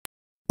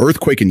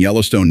Earthquake in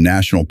Yellowstone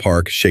National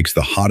Park shakes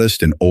the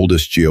hottest and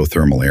oldest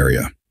geothermal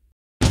area.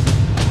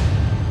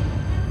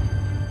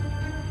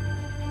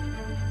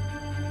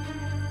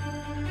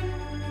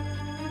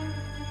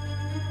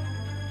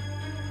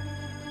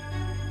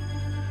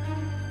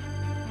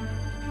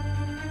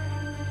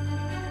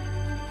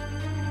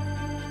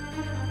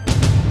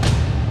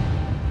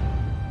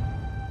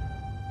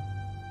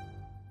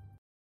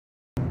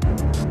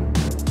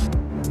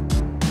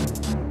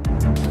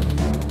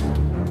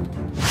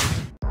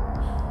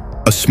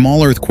 A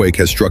small earthquake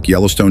has struck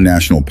Yellowstone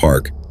National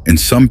Park, and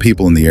some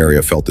people in the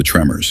area felt the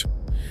tremors.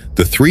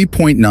 The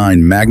 3.9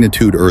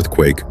 magnitude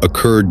earthquake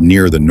occurred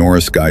near the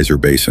Norris Geyser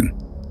Basin,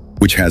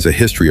 which has a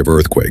history of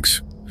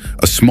earthquakes.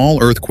 A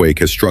small earthquake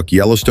has struck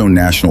Yellowstone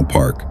National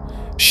Park,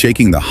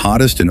 shaking the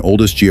hottest and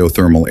oldest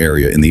geothermal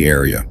area in the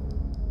area.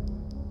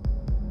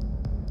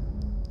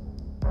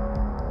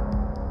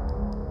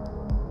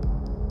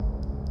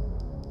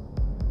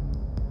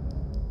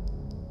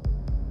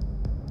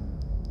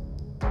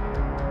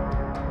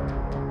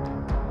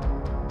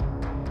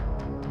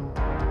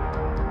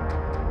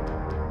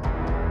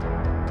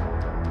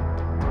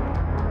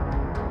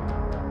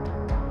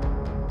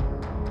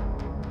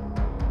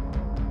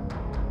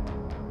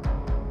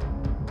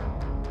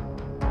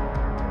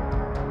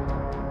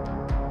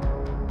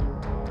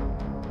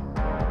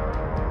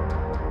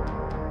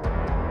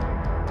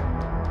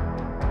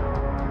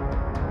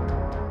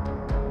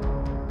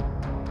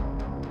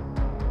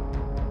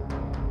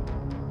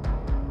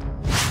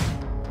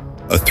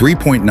 A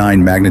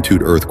 3.9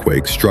 magnitude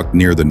earthquake struck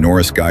near the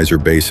Norris Geyser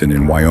Basin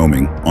in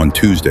Wyoming on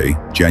Tuesday,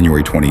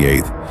 January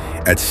 28th,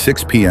 at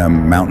 6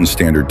 p.m. Mountain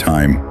Standard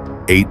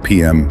Time, 8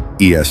 p.m.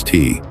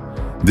 EST.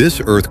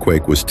 This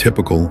earthquake was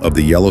typical of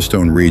the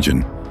Yellowstone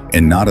region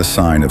and not a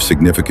sign of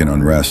significant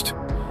unrest,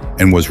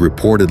 and was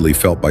reportedly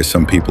felt by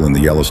some people in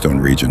the Yellowstone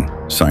region,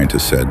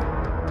 scientists said.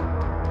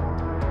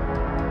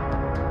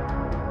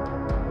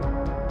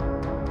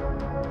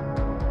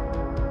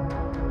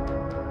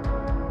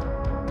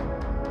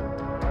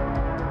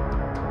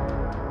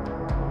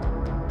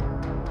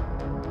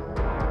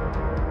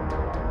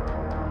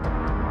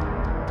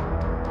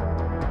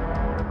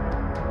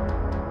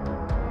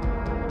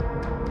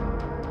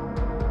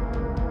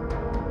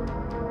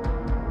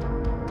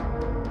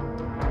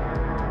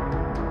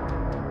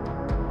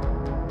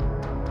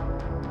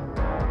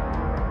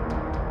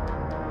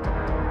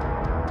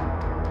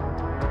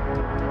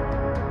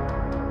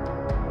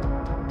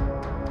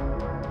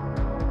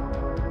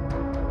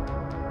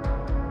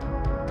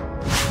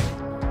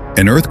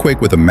 An earthquake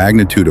with a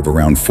magnitude of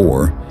around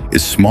 4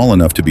 is small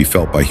enough to be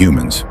felt by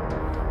humans.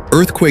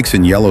 Earthquakes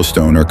in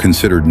Yellowstone are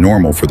considered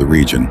normal for the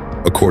region,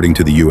 according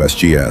to the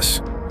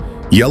USGS.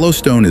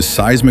 Yellowstone is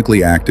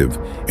seismically active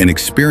and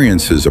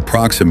experiences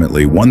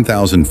approximately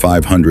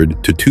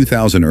 1,500 to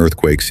 2,000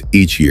 earthquakes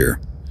each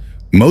year.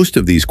 Most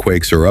of these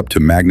quakes are up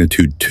to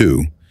magnitude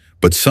 2,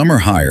 but some are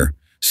higher,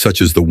 such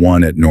as the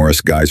one at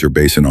Norris Geyser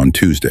Basin on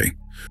Tuesday.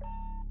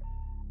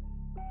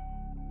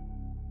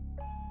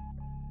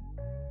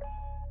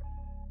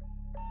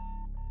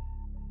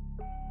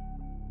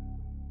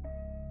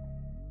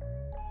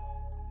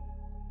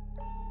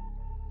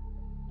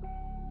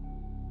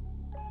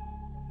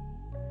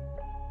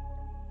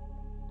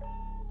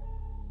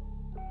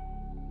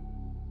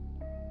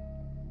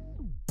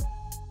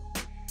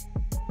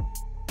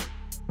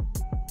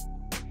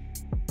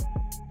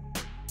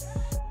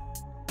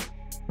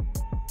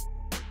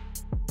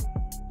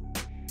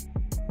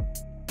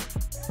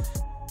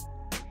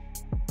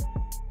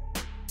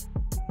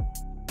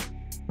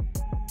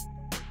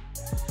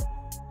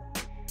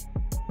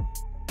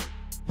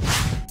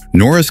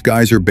 Norris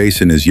Geyser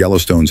Basin is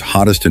Yellowstone's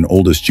hottest and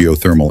oldest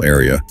geothermal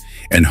area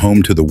and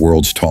home to the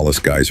world's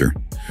tallest geyser,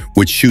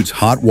 which shoots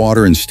hot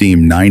water and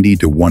steam 90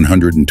 to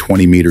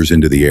 120 meters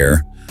into the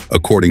air,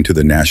 according to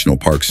the National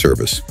Park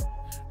Service.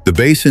 The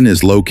basin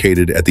is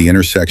located at the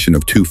intersection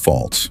of two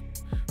faults,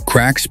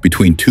 cracks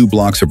between two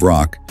blocks of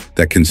rock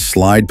that can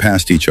slide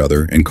past each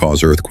other and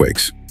cause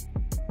earthquakes.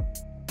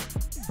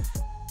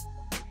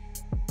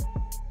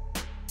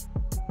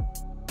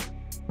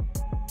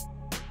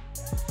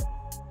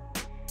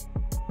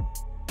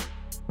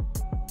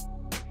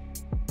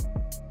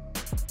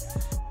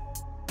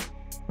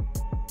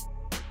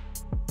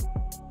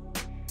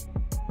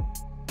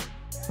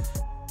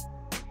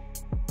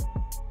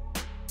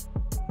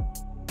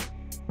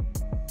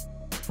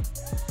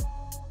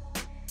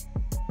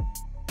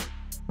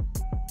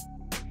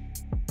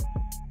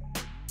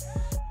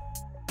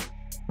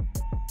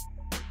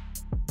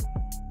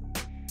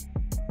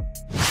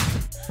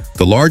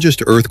 The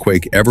largest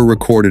earthquake ever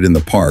recorded in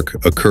the park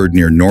occurred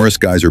near Norris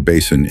Geyser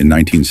Basin in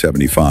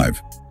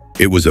 1975.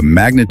 It was a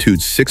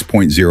magnitude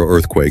 6.0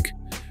 earthquake,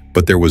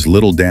 but there was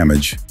little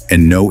damage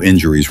and no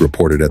injuries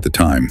reported at the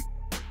time,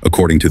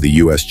 according to the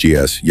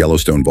USGS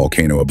Yellowstone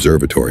Volcano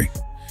Observatory.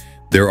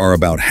 There are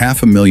about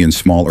 500,000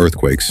 small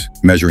earthquakes,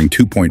 measuring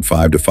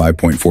 2.5 to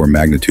 5.4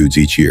 magnitudes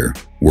each year,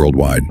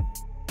 worldwide.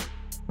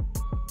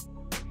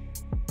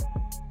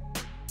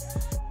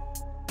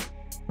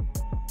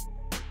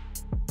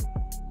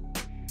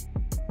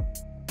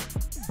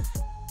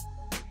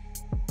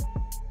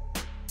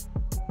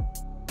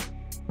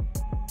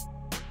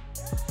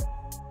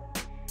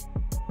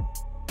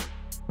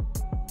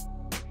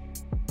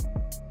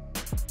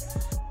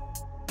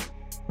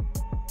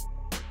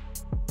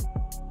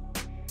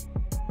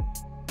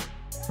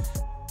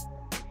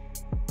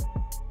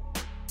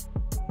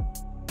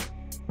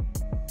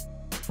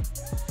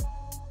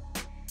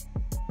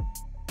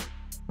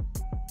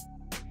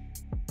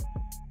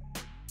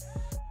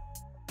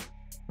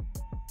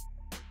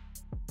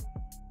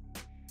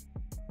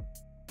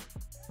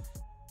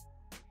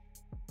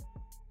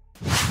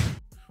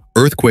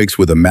 Earthquakes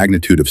with a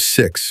magnitude of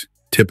 6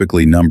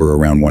 typically number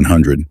around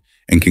 100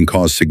 and can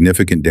cause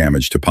significant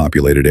damage to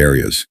populated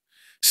areas.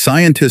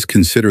 Scientists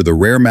consider the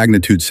rare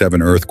magnitude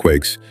 7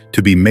 earthquakes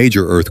to be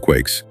major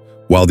earthquakes,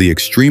 while the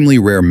extremely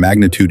rare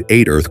magnitude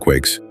 8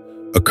 earthquakes,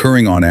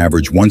 occurring on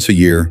average once a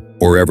year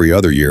or every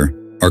other year,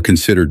 are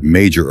considered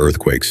major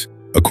earthquakes,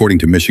 according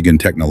to Michigan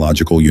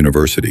Technological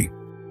University.